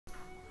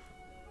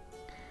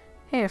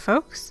Hey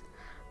folks,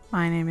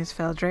 my name is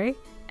Feldre,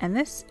 and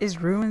this is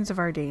Ruins of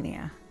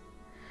Ardania.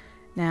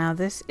 Now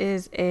this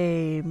is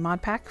a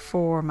mod pack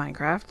for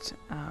Minecraft,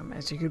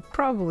 as you could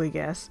probably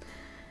guess.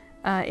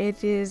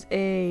 It is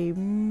a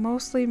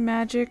mostly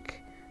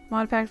magic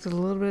mod pack with a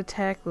little bit of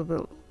tech, a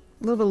little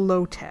bit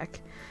low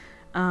tech.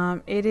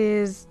 It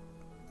is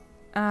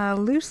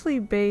loosely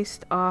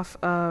based off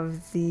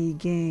of the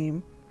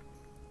game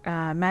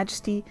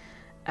Majesty,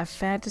 a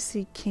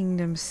Fantasy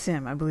Kingdom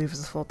Sim, I believe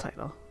is the full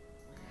title.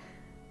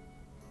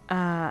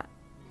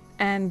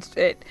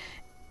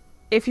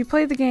 If you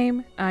play the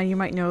game, you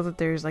might know that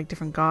there's like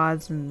different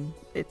gods, and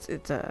it's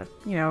a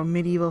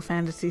medieval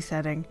fantasy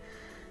setting.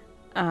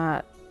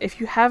 If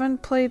you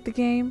haven't played the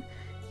game,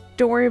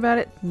 don't worry about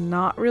it.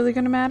 Not really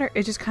going to matter.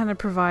 It just kind of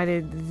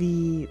provided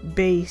the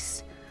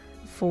base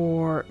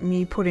for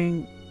me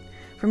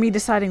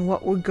deciding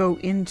what would go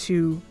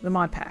into the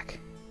mod pack.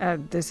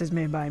 This is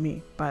made by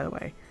me, by the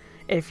way.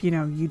 If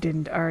you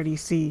didn't already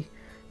see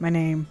my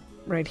name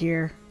right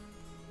here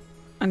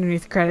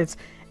underneath the credits,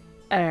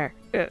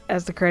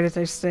 as the credits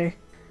I should say.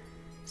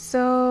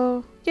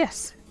 So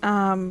yes,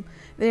 the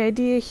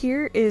idea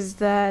here is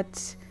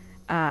that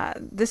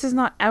this is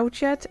not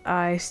out yet.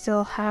 I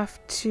still have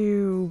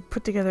to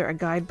put together a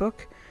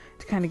guidebook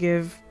to kind of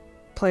give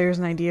players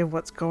an idea of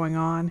what's going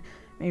on,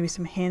 maybe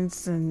some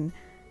hints and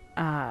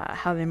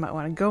how they might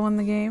want to go in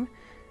the game.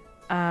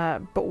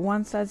 But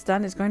once that's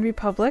done, it's going to be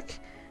public.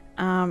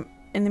 In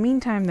the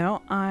meantime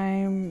though,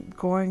 I'm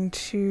going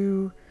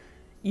to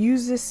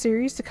use this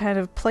series to kind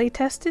of play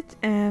test it,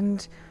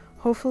 and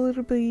hopefully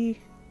it'll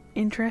be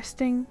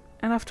interesting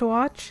enough to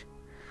watch.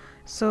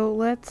 So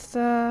let's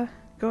go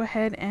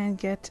ahead and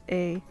get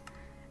a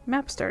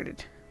map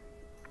started.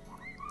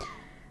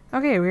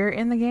 Okay, we're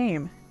in the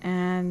game,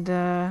 and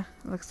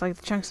looks like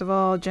the chunks have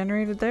all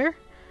generated there.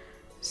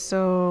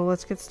 So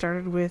let's get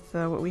started with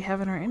what we have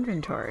in our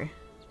inventory.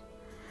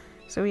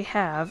 So we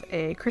have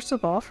a crystal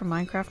ball from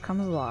Minecraft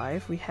Comes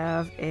Alive. We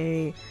have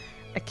a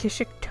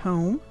Akashic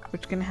Tome,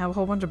 which is going to have a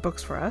whole bunch of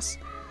books for us.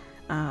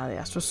 The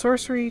Astro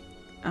Sorcery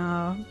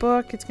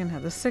book, it's going to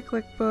have the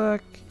Cyclic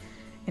book,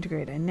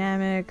 Integrated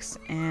Dynamics,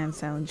 and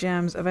Silent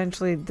Gems.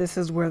 Eventually, this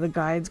is where the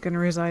guide's going to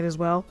reside as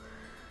well.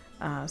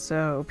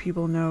 So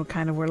people know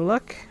kind of where to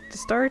look to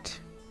start.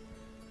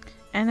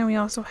 And then we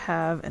also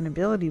have an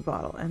ability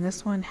bottle, and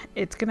this one,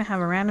 it's going to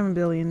have a random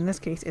ability. In this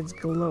case, it's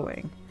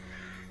glowing.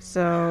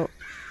 So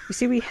you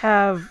see we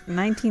have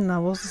 19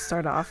 levels to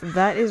start off.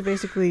 That is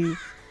basically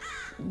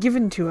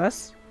given to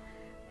us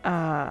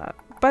by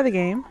the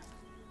game,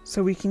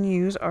 so we can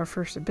use our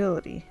first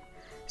ability.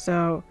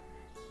 So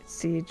let's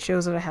see, it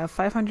shows that I have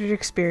 500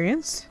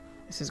 experience.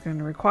 This is going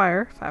to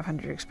require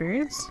 500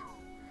 experience.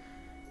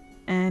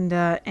 And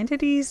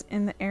entities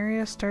in the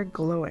area start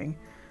glowing.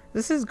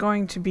 This is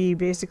going to be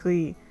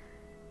basically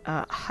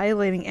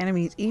highlighting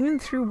enemies even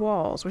through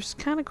walls, which is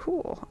kind of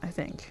cool, I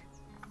think.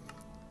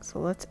 So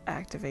let's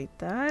activate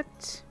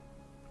that.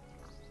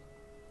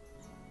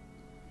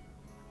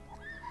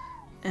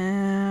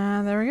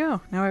 And there we go.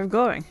 Now we have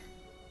glowing.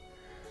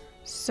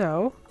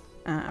 So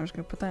I'm just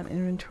going to put that in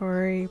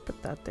inventory,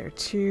 put that there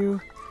too.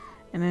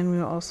 And then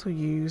we'll also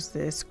use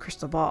this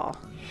crystal ball.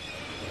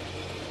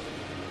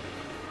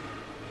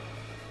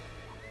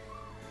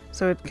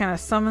 So it kind of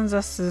summons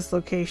us to this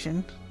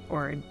location,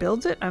 or it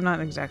builds it. I'm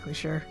not exactly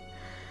sure.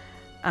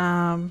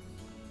 Oh,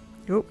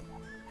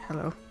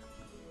 hello.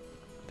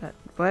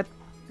 What?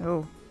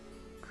 Oh.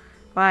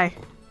 Why?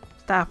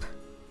 Stop.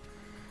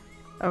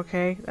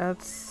 Okay,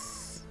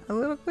 that's a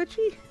little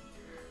glitchy.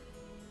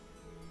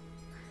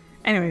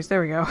 Anyways,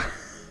 there we go.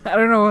 I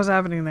don't know what was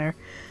happening there.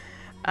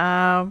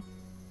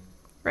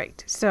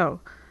 Right, so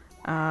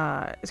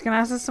it's gonna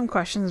ask us some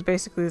questions.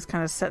 Basically, this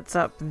kind of sets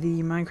up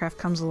the Minecraft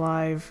Comes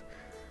Alive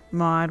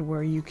mod,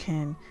 where you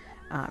can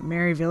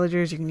marry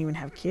villagers. You can even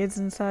have kids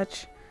and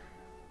such.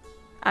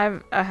 I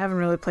haven't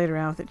really played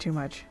around with it too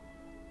much.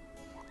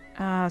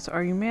 So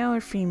are you male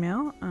or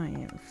female? I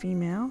am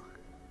female.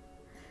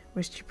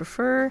 Which do you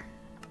prefer?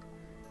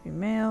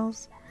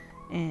 Males.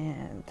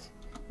 And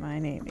my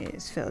name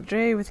is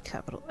Feldre with a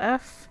capital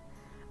F.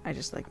 I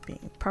just like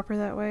being proper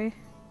that way.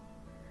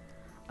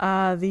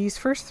 These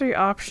first three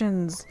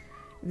options,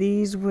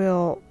 these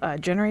will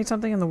generate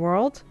something in the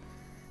world,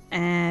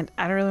 and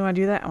I don't really want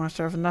to do that. I want to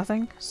start with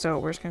nothing, so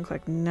we're just going to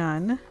click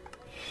none.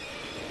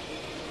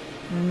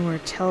 And then we're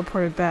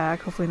teleported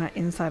back, hopefully not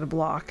inside a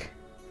block.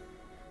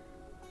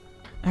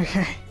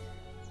 Okay.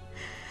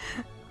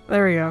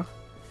 There we go.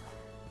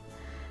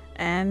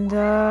 And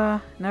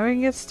now we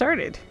can get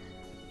started.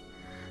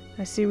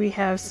 I see we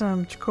have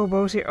some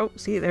chocobos here. Oh,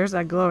 see, there's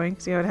that glowing.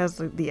 See how it has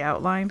the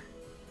outline?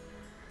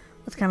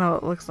 That's kind of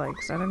what it looks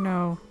like. So I don't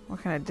know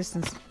what kind of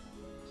distance.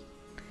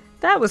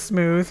 That was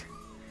smooth.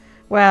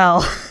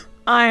 Well,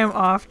 I am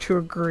off to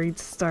a great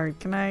start.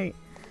 Can I?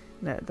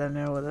 No,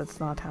 that's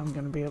not how I'm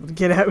going to be able to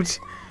get out.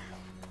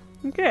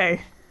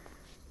 Okay.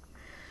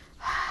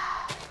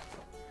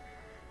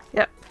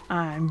 Yep,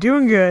 I'm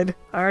doing good.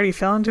 I already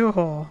fell into a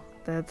hole.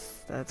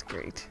 That's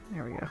great.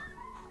 There we go.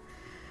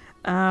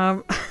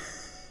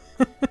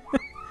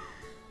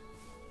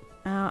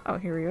 Oh,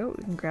 here we go.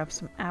 We can grab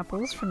some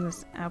apples from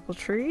this apple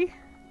tree.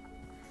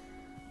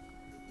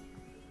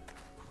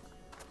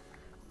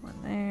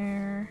 One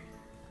there.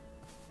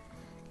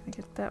 Can I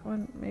get that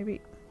one?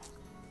 Maybe.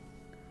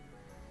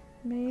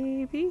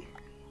 Maybe.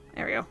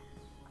 There we go.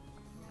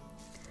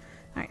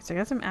 Alright, so I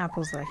got some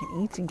apples that I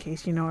can eat in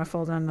case, you know, I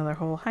fall down another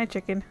hole. Hi,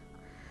 chicken.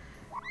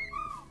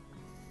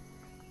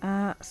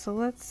 So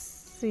let's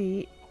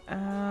see.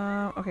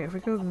 Okay, if we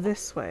go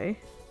this way,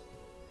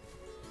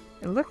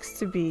 it looks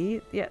to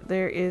be, yeah,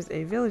 there is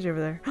a village over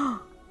there.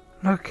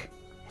 Look,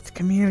 it's a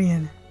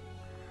chameleon.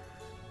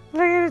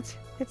 Look at it.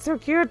 It's so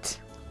cute.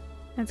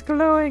 It's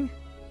glowing.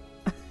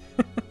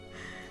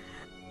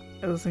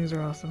 Those things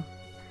are awesome.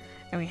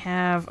 And we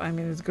have, I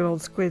mean, it's good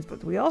old squids,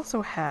 but we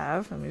also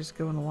have, let me just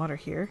go in the water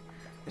here.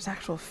 There's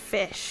actual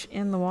fish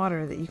in the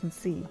water that you can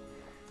see.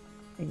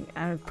 And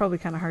it's probably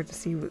kind of hard to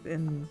see with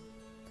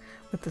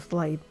this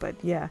light, but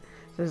yeah.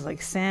 There's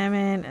like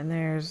salmon, and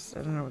there's,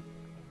 I don't know,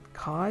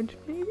 cod,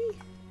 maybe?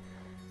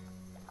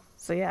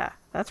 So yeah,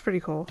 that's pretty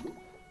cool.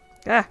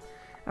 Ah!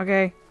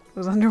 Okay, it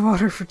was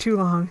underwater for too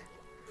long.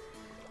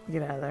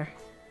 Get out of there.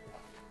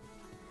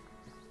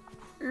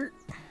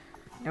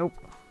 Nope.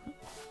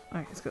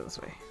 Alright, let's go this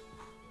way.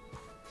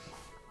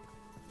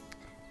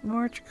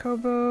 More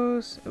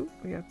chocobos. Oh,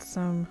 we got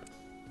some...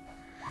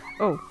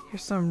 Oh,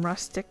 here's some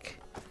rustic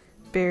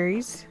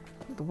berries.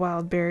 The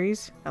wild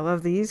berries. I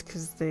love these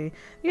because they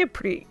get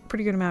pretty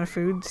good amount of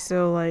food.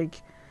 So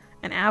like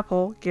an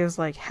apple gives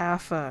like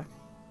half a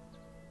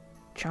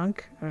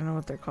chunk. I don't know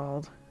what they're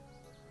called.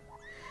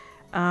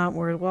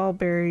 Where wild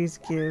berries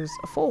gives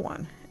a full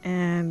one.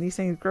 And these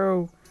things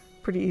grow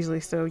pretty easily.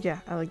 So yeah,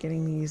 I like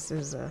getting these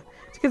as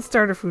it's a good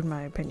starter food in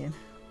my opinion.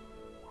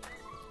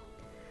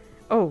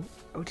 Oh,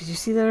 did you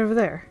see that over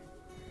there?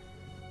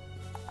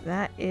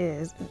 That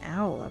is an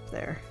owl up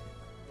there.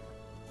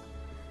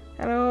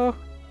 Hello.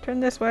 Turn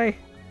this way.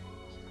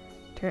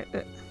 I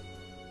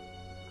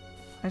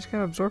just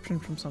got absorption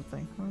from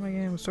something. What am I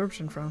getting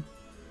absorption from?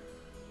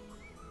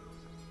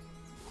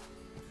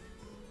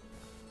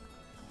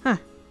 Huh.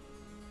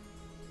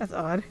 That's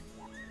odd.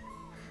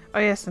 Oh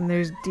yes, and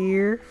there's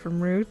deer from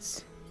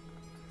roots.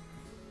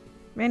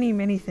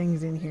 Many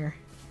things in here.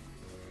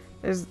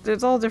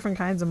 There's all different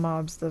kinds of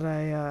mobs that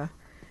I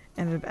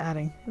ended up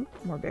adding. Ooh,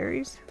 more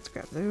berries. Let's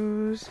grab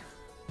those.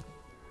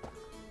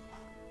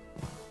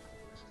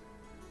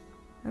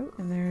 Oh,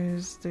 and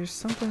there's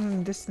something in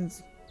the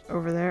distance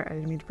over there. I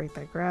didn't mean to break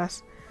that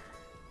grass.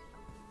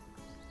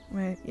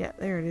 Wait, yeah,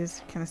 there it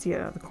is. Kind of see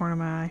it out of the corner of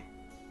my eye.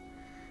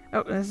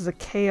 Oh, this is a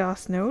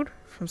chaos node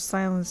from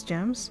Silence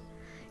Gems.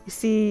 You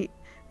see,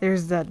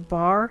 there's that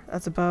bar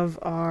that's above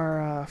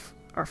our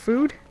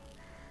food.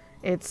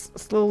 It's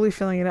slowly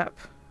filling it up.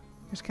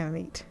 It's kind of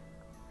neat.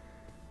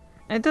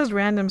 And it does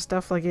random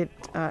stuff like it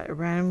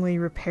randomly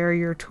repair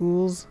your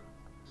tools.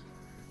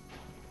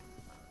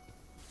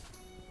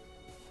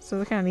 So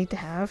they're kind of neat to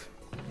have.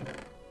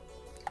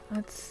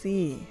 Let's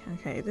see.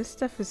 Okay, this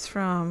stuff is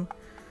from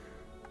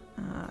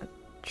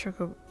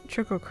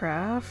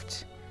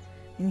Chococraft.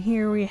 And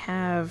here we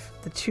have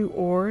the 2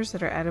 ores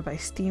that are added by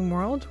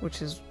SteamWorld,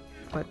 which is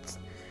what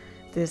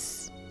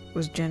this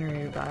was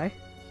generated by.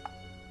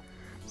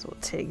 So we'll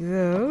take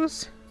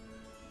those.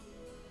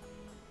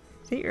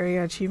 See,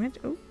 area achievement.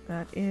 Oh,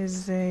 that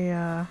is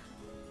a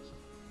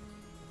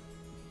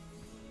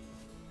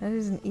that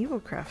is an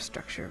EvilCraft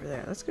structure over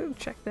there. Let's go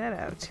check that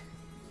out.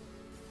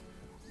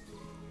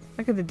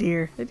 Look at the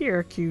deer. The deer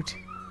are cute.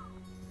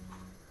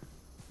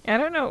 I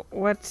don't know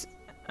what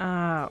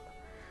kind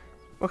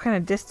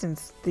of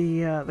distance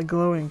the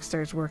glowing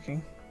starts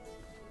working.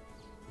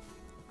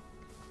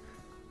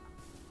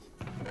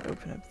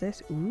 Open up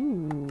this.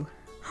 Ooh.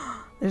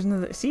 There's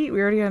another. See,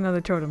 we already got another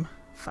totem.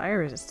 Fire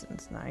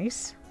resistance.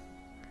 Nice.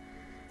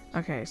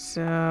 Okay,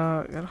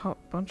 so got a whole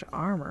bunch of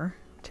armor.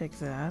 Take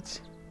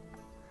that.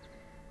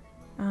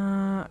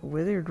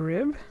 Withered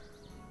rib.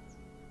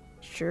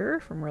 Sure,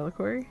 from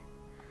Reliquary.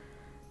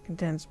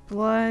 Condensed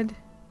blood.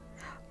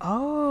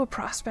 Oh,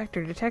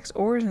 Prospector detects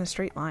ores in a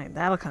straight line.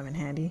 That'll come in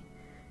handy.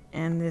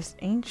 And this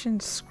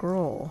ancient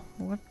scroll.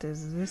 What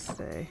does this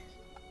say?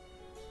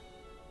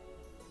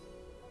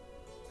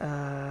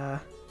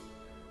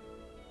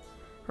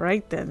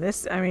 Right then.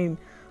 This, I mean,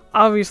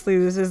 obviously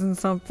this isn't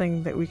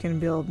something that we can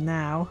build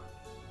now.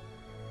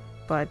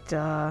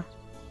 But,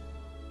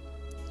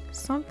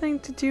 something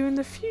to do in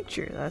the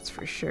future, that's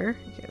for sure.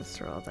 Okay, let's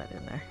throw all that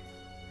in there.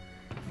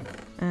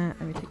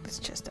 Let me take this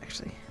chest,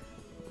 actually.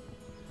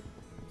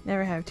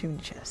 Never have too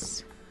many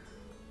chests.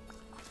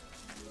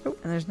 Oh,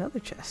 and there's another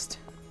chest.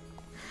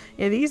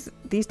 Yeah, these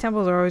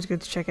temples are always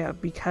good to check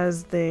out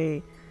because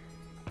they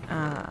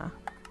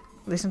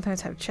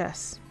sometimes have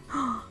chests.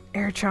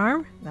 Air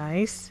charm,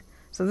 nice.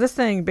 So this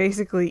thing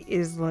basically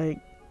is like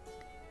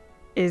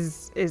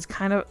is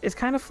kind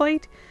of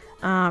flight.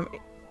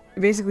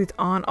 Basically it's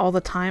on all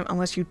the time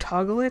unless you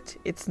toggle it.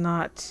 It's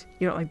not,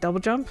 you don't like double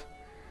jump.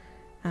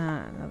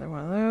 Another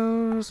one of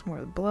those. More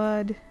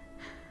blood.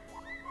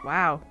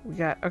 Wow, we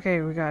got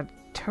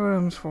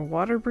totems for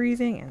water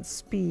breathing and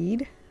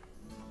speed.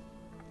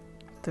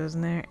 Put those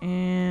in there,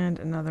 and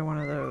another one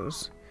of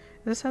those.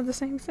 Does this have the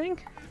same thing?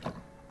 I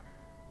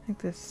think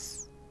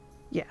this...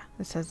 Yeah,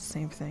 this has the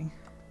same thing.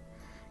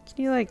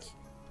 Can you, like...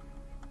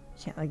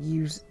 Can't, like,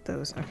 use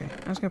those. Okay,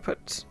 I'm just gonna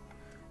put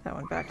that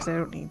one back, because I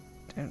don't need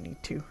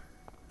two.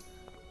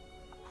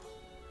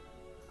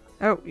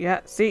 Oh,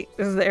 yeah, see?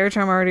 This is the air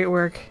charm already at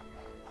work.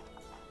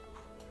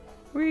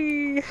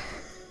 Whee!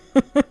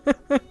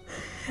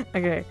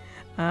 Okay,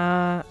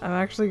 I'm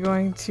actually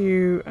going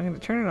to... I'm going to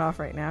turn it off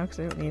right now, because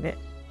I don't need it.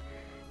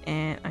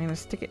 And I'm going to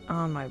stick it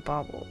on my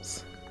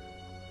baubles.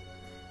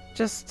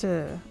 Just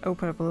to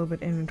open up a little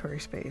bit of inventory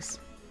space.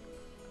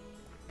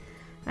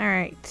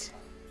 Alright.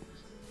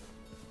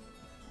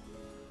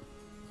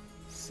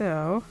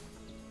 So...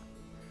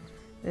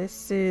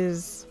 This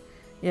is...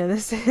 Yeah,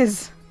 this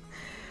is...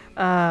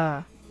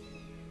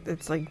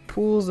 It's like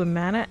pools of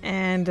mana,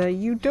 and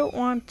you don't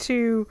want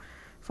to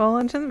fall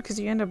into them because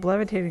you end up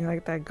levitating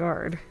like that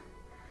guard.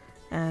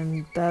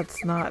 And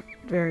that's not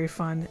very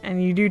fun.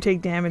 And you do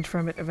take damage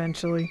from it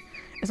eventually.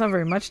 It's not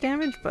very much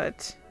damage,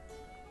 but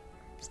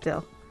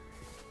still.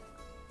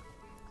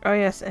 Oh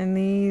yes, and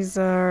these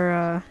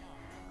are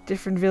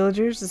different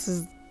villagers. This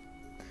is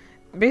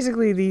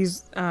basically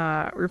these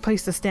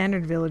replace the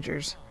standard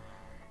villagers.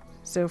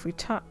 So if we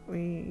talk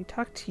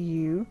to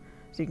you,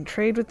 so you can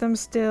trade with them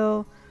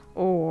still,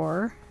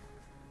 or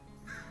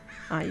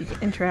you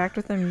can interact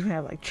with them. You can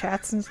have like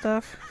chats and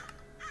stuff.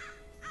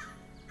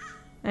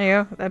 There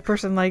you go. That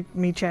person liked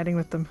me chatting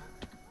with them.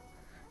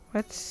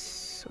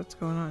 What's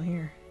going on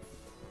here?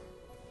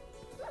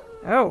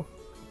 Oh,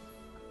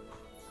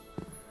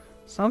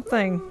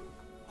 something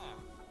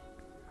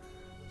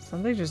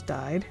just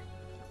died.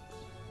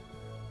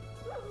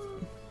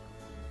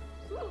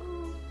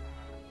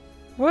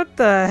 What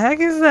the heck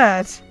is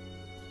that?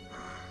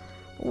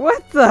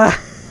 What the?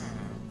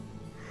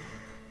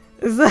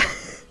 Is that?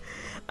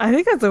 I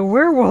think that's a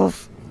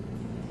werewolf.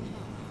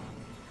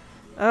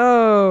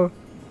 Oh.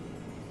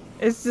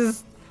 It's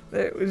just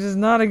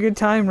not a good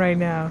time right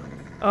now.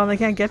 Oh, and they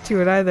can't get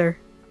to it either.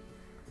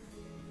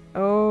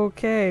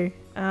 Okay.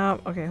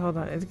 Okay, hold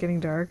on. It's getting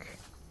dark.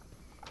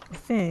 I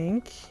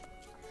think.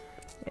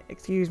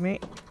 Excuse me.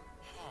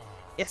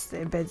 Yes,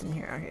 the bed's in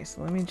here. Okay,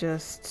 so let me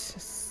just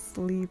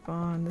sleep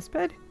on this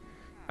bed.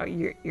 Oh,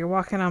 you're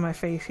walking on my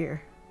face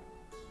here.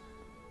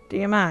 Do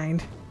you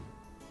mind?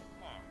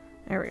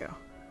 There we go.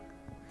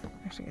 I'm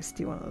actually gonna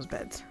steal one of those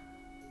beds.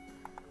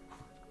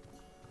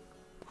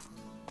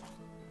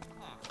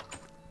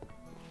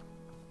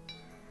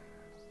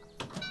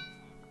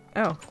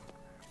 Oh,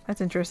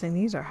 that's interesting.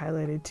 These are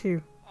highlighted too.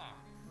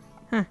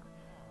 Huh.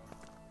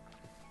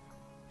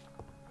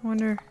 I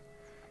wonder,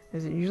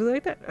 is it usually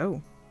like that?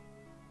 Oh.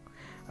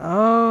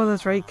 Oh,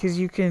 that's right, because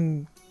you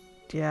can,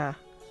 yeah.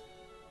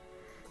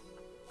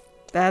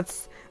 You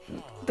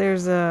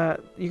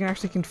can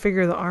actually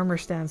configure the armor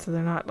stand so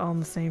they're not all in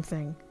the same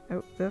thing.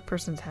 Oh, that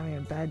person's having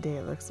a bad day,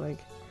 it looks like.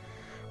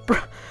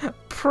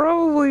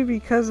 Probably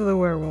because of the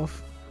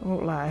werewolf. I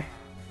won't lie.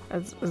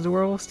 Is the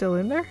werewolf still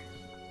in there?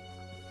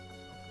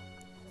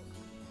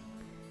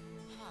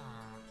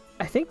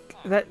 I think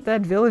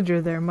that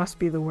villager there must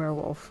be the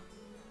werewolf.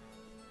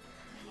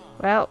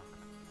 Well,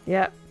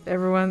 yeah,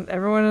 everyone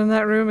in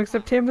that room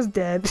except him is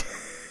dead.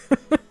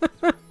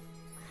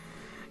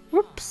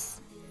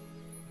 Whoops.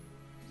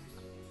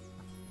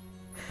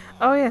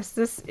 Oh yes,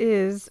 this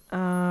is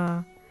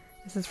from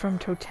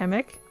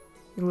Totemic.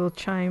 The little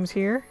chimes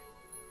here.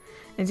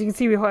 As you can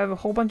see, we have a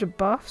whole bunch of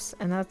buffs,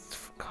 and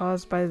that's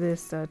caused by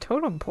this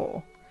totem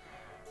pole.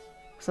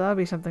 So that'll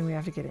be something we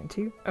have to get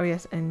into. Oh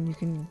yes, and you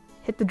can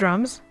hit the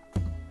drums.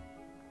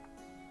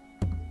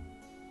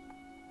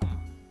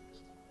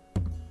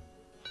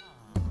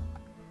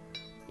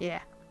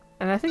 Yeah,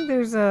 and I think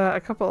there's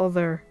a couple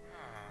other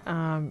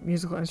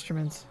musical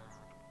instruments.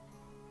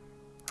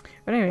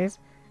 But anyways,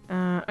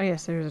 oh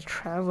yes, there's a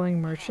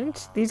traveling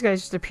merchant. These guys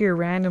just appear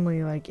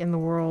randomly, like, in the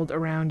world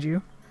around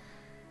you.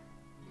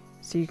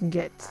 So you can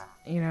get,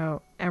 you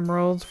know,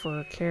 emeralds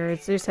for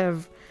carrots. They just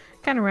have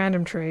kind of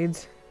random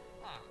trades.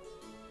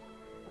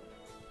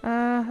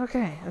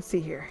 Okay, let's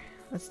see here.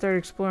 Let's start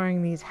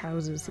exploring these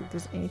houses, see if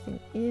there's anything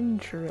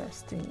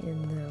interesting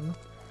in them.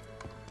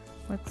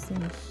 What's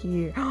in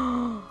here?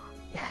 Oh,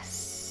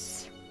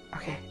 yes!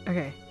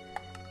 Okay.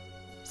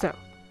 So,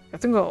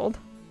 got some gold.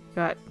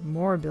 Got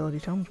more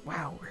ability tomes.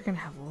 Wow, we're gonna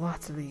have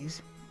lots of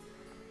these.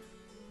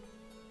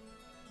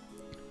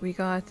 We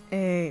got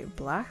a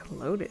Black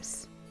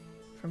Lotus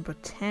from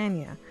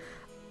Botania.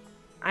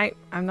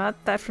 I'm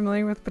not that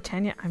familiar with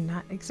Botania. I'm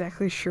not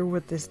exactly sure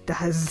what this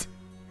does.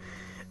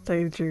 To tell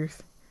you the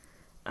truth.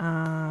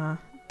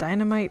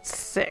 Dynamite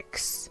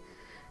 6.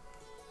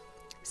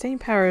 Same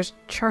power as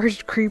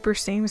Charged Creeper,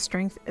 same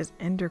strength as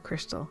Ender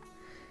Crystal.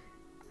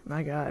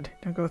 My god,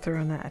 don't go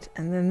throwing that.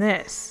 And then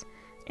this.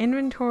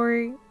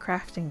 Inventory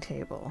crafting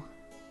table.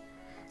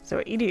 So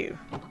what you do,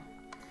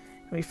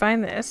 when you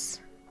find this,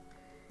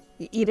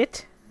 you eat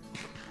it.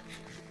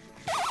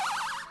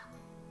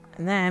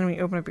 And then when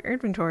you open up your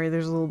inventory,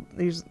 there's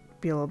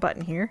be a little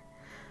button here.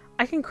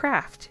 I can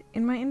craft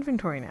in my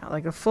inventory now,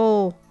 like a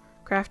full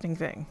crafting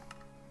thing.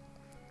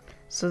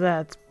 So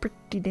that's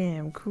pretty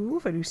damn cool,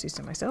 if I do say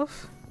so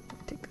myself.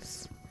 Take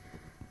this.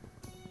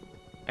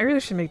 I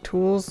really should make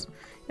tools.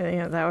 You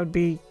know, that would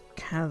be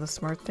kind of the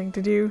smart thing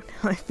to do,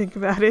 now I think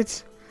about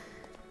it.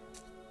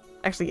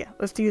 Actually, yeah,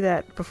 let's do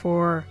that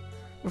before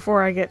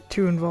I get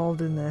too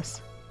involved in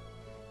this.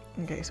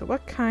 Okay, so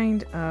what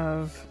kind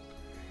of...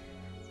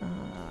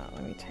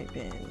 let me type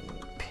in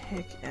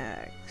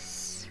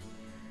pickaxe.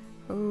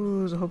 Oh,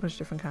 there's a whole bunch of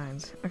different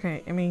kinds.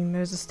 Okay, I mean,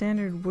 there's the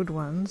standard wood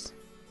ones.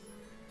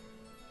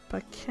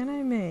 But can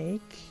I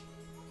make...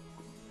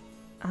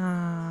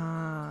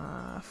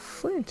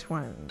 flint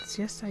ones?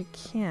 Yes, I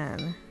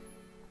can.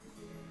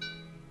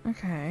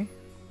 Okay.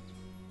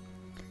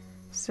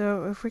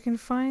 So, if we can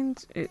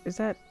find... Is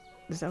that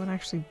one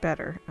actually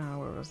better?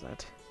 Where was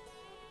that?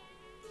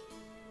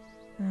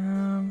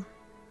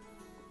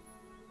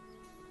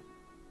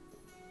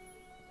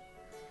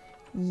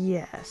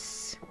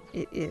 Yes,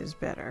 it is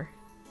better.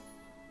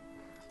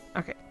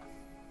 Okay.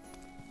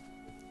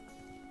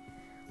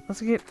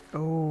 Let's get...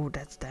 Oh,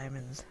 that's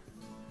diamonds.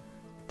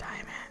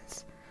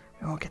 Diamonds.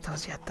 I won't get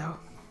those yet, though.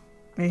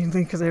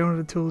 Mainly because I don't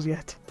have the tools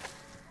yet.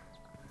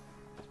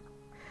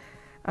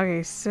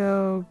 Okay,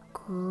 so...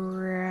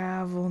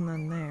 gravel,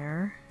 none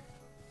there.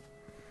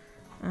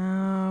 Where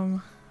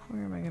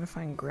am I gonna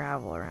find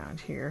gravel around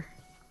here?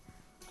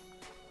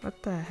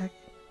 What the heck?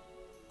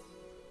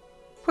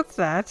 What's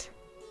that?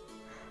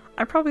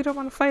 I probably don't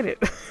want to fight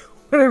it.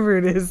 Whatever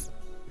it is.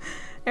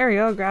 There we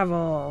go,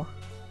 gravel.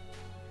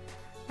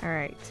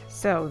 Alright,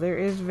 so there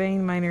is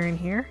vein miner in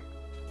here.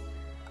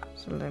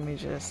 So let me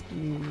just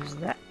use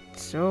that.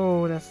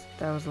 So that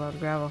was a lot of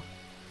gravel.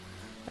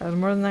 That was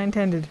more than I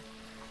intended.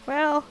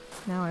 Well,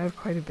 now I have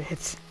quite a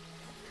bit.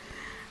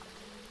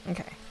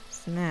 Okay,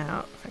 so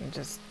now if I can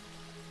just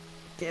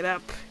get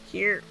up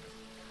here.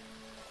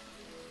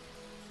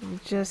 We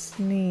just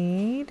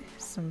need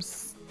some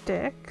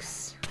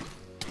sticks.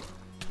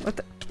 What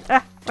the?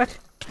 Ah! What?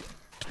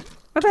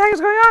 What the heck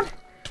is going on?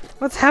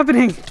 What's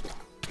happening?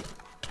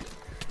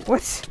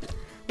 What?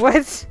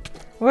 What?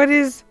 What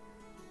is?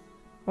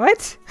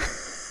 What?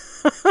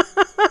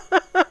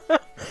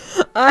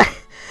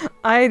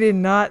 I did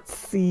not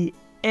see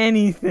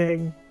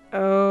anything.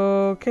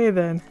 Okay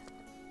then.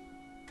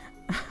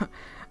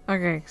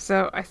 Okay,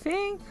 so I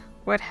think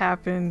what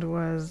happened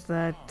was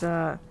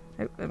that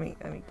let me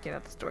get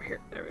out this door here.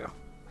 There we go.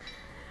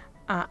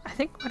 I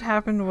think what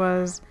happened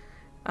was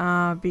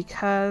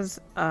because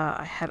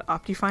I had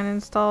Optifine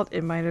installed,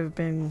 it might have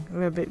been a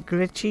little bit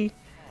glitchy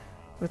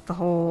with the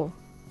whole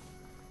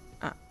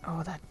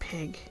oh, that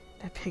pig.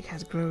 That pig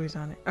has glowies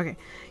on it. Okay.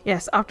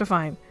 Yes,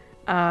 Optifine.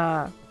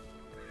 Might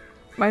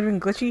have been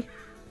glitchy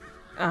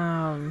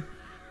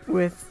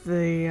with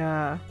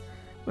the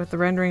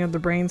rendering of the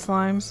brain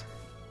slimes.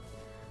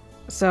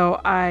 So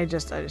I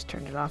just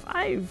turned it off.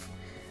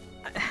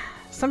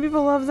 Some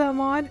people love that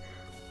mod.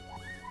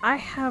 I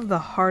have the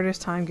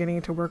hardest time getting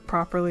it to work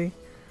properly.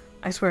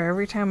 I swear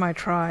every time I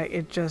try,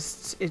 it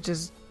just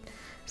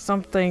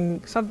something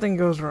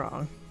goes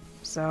wrong.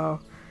 So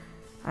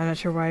I'm not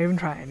sure why I even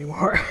try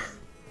anymore.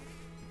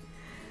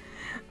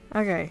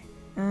 Okay.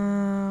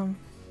 Yeah,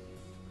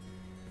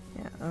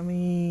 let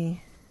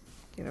me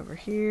get over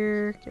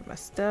here, get my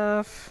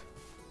stuff.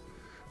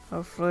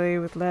 Hopefully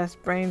with less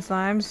brain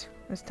slimes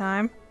this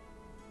time.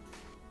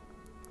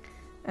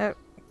 Oh,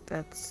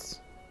 looks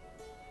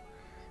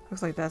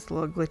like that's a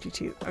little glitchy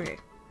too. Okay.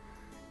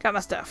 Got my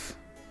stuff.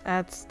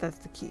 That's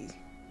the key.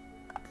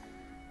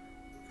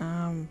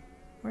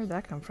 Where'd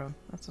that come from?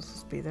 That's supposed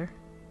to be there.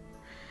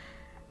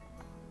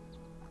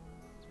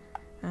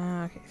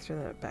 Okay, throw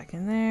that back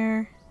in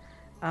there.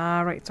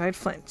 Right, so I had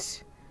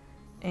flint.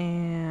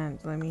 And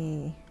let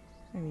me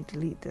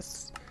delete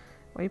this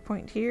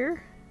waypoint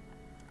here.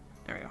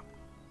 There we go.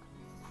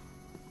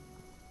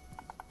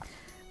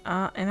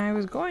 And I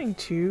was going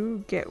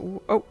to get...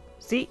 Oh,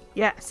 see?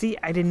 Yeah, see?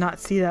 I did not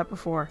see that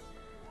before.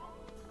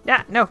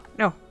 Yeah, no,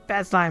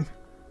 bad slime.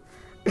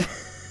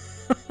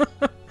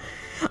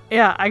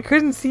 Yeah, I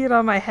couldn't see it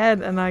on my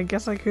head, and I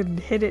guess I couldn't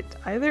hit it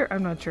either.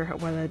 I'm not sure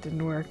why that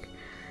didn't work.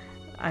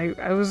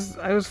 I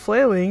was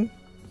flailing,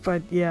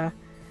 but yeah.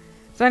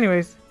 So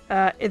anyways,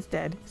 it's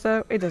dead,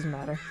 so it doesn't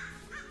matter.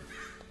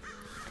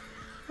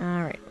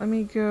 Alright, let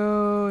me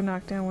go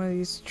knock down one of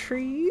these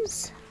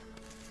trees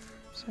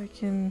so I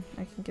can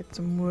get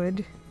some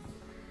wood.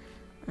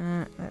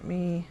 Let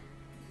me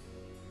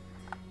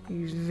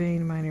use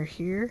vein miner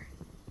here.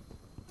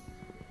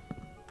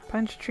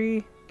 Punch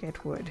tree,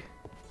 get wood.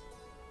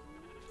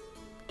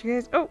 Do you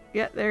guys? Oh,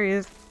 yeah, there he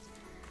is.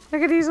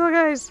 Look at these little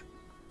guys.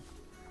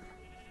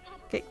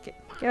 Get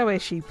away,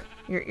 sheep.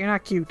 You're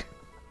not cute.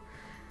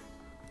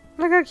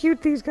 Look how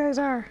cute these guys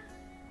are.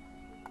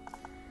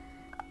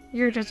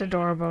 You're just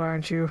adorable,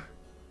 aren't you?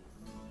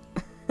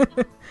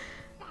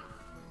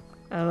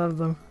 I love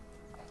them.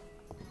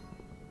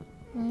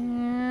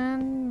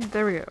 And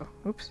there we go.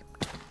 Oops.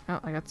 Oh,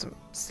 I got some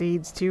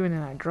seeds too, and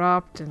then I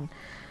dropped, and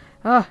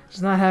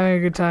just not having a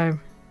good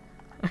time.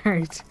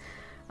 Alright.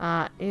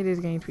 It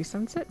is going to be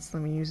sunset, so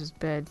let me use this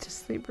bed to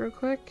sleep real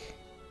quick.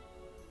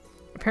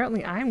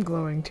 apparently I'm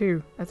glowing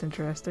too. That's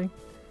interesting.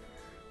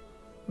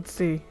 Let's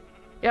see.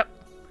 Yep.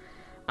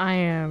 I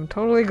am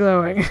totally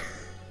glowing.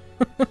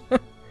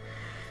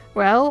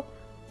 Well,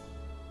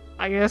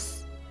 I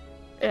guess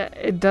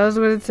it does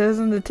what it says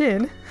in the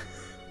tin.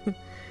 Let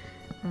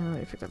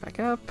me pick that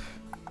back up.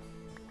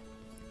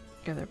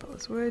 Gather up all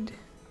this wood.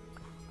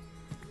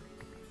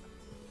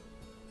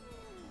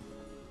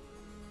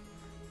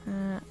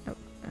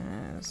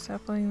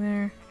 Sapling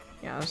there.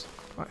 Yeah, I was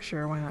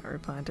sure, why not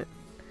replant it?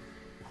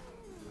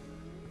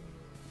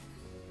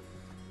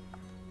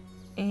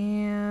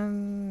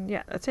 And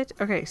yeah, that's it.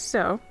 Okay,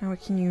 so now we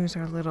can use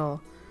our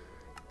little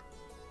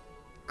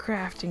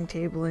crafting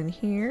table in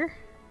here.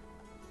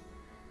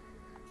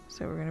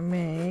 So we're gonna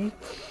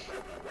make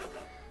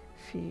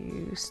a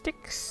few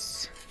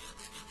sticks.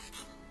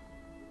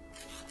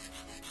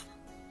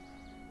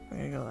 We're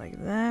gonna go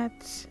like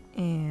that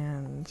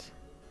and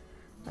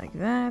like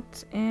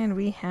that, and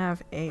we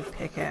have a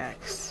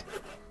pickaxe.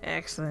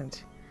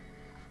 Excellent.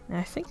 And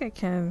I think I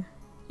can,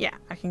 yeah,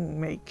 I can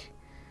make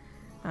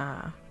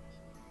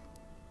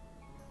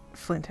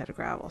flint out of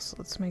gravel. So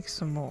let's make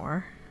some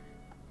more.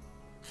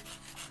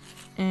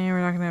 And we're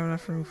not gonna have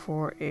enough room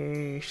for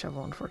a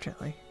shovel,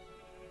 unfortunately.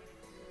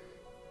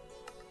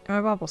 And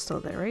my bobble's still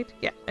there, right?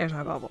 Yeah, there's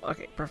my bobble.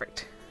 Okay,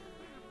 perfect.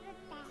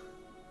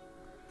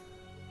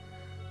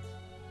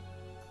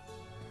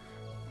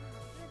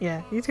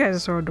 Yeah, these guys are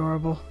so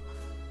adorable.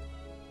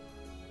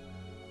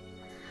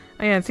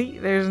 Oh yeah, see,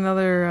 there's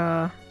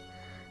another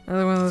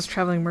one of those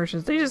traveling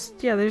merchants. They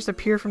just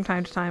appear from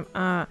time to time.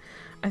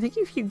 I think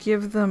if you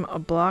give them a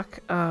block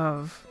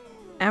of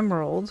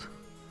emerald,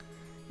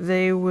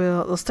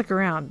 they'll stick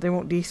around. They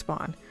won't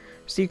despawn.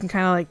 So you can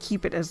kind of like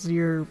keep it as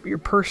your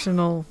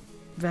personal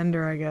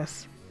vendor, I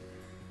guess.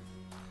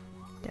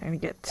 Yeah, I'm gonna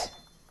get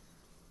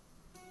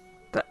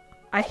that.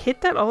 I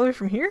hit that all the way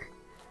from here?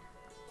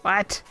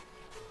 What?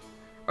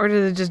 Or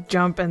did it just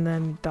jump and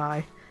then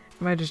die?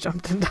 It might have just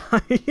jumped and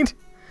died.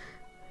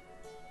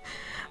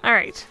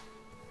 Alright.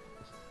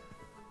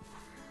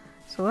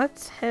 So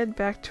let's head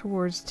back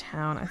towards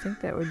town. I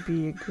think that would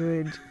be a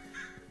good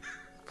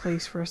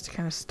place for us to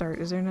kind of start.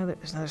 There's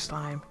another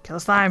slime. Kill a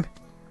slime!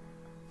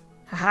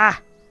 Haha!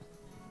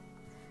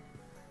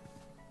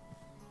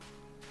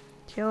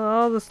 Kill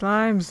all the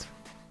slimes!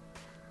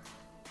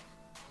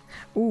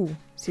 Ooh,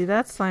 see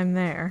that slime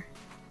there?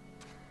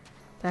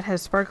 That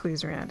has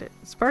sparklies around it.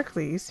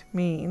 Sparklies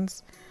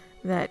means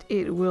that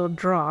it will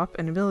drop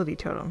an ability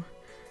totem.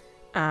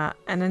 And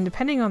then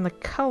depending on the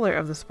color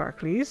of the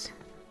sparklies,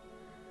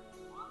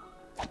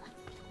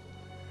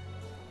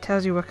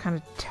 tells you what kind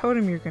of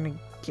totem you're gonna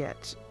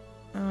get.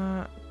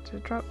 To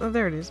drop, oh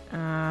there it is.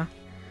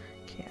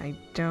 Okay, I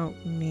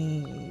don't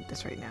need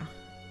this right now.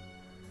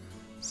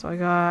 So I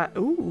got,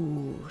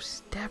 ooh,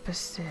 step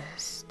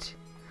assist.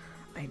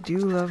 I do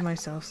love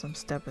myself some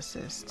step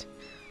assist.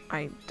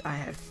 I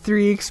have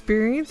 3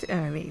 experience and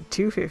I need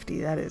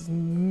 250. That is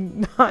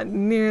not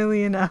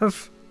nearly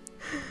enough.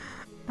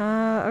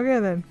 Okay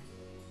then.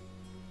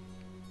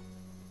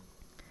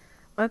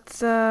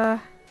 Let's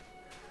head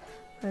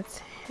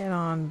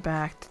on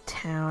back to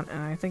town,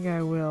 and I think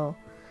I will.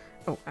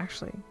 Oh,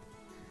 actually,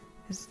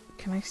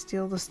 can I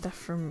steal the stuff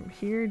from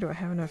here? Do I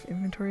have enough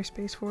inventory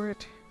space for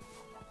it?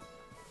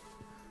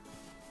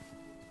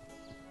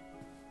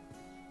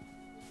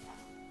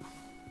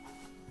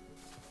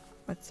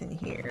 What's in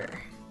here?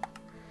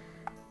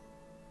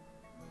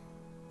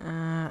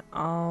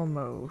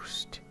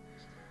 Almost.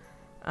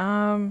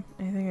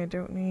 Anything I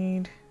don't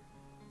need?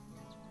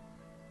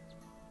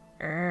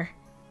 Kinda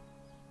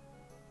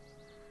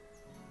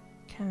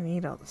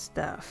need all the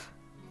stuff.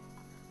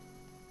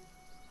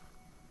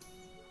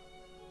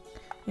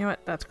 You know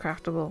what? That's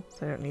craftable,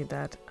 so I don't need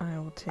that. I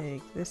will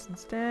take this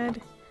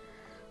instead.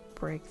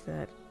 Break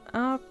that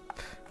up.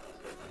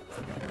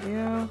 There we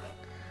go.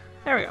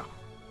 There we go.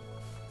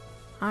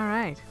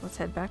 Alright, let's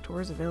head back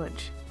towards the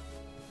village.